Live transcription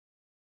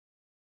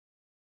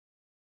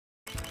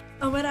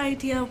Our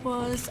idea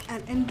was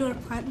an indoor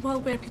plant wall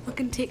where people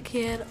can take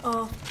care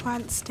of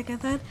plants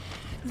together.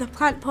 The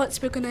plant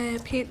pots, we're going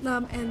to paint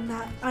them in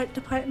the art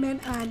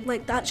department, and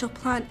like the actual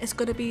plant is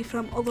going to be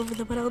from all over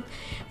the world,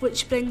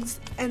 which brings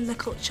in the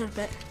culture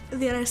bit.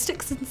 There are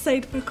sticks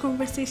inside for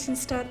conversation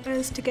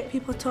starters to get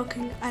people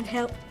talking and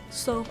help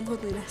solve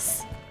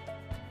loneliness.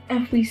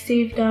 If we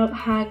saved up,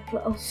 had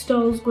little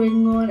stalls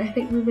going on, I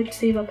think we would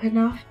save up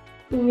enough.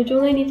 We would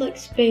only need like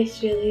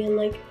space really, and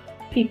like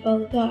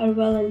people that are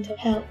willing to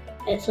help.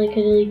 It's like a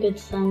really good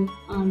thing,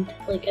 and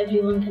like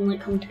everyone can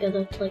like come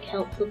together to like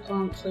help the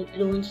plants like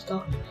grow and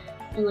stuff,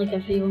 and like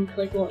everyone can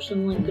like watch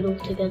them like grow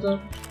together.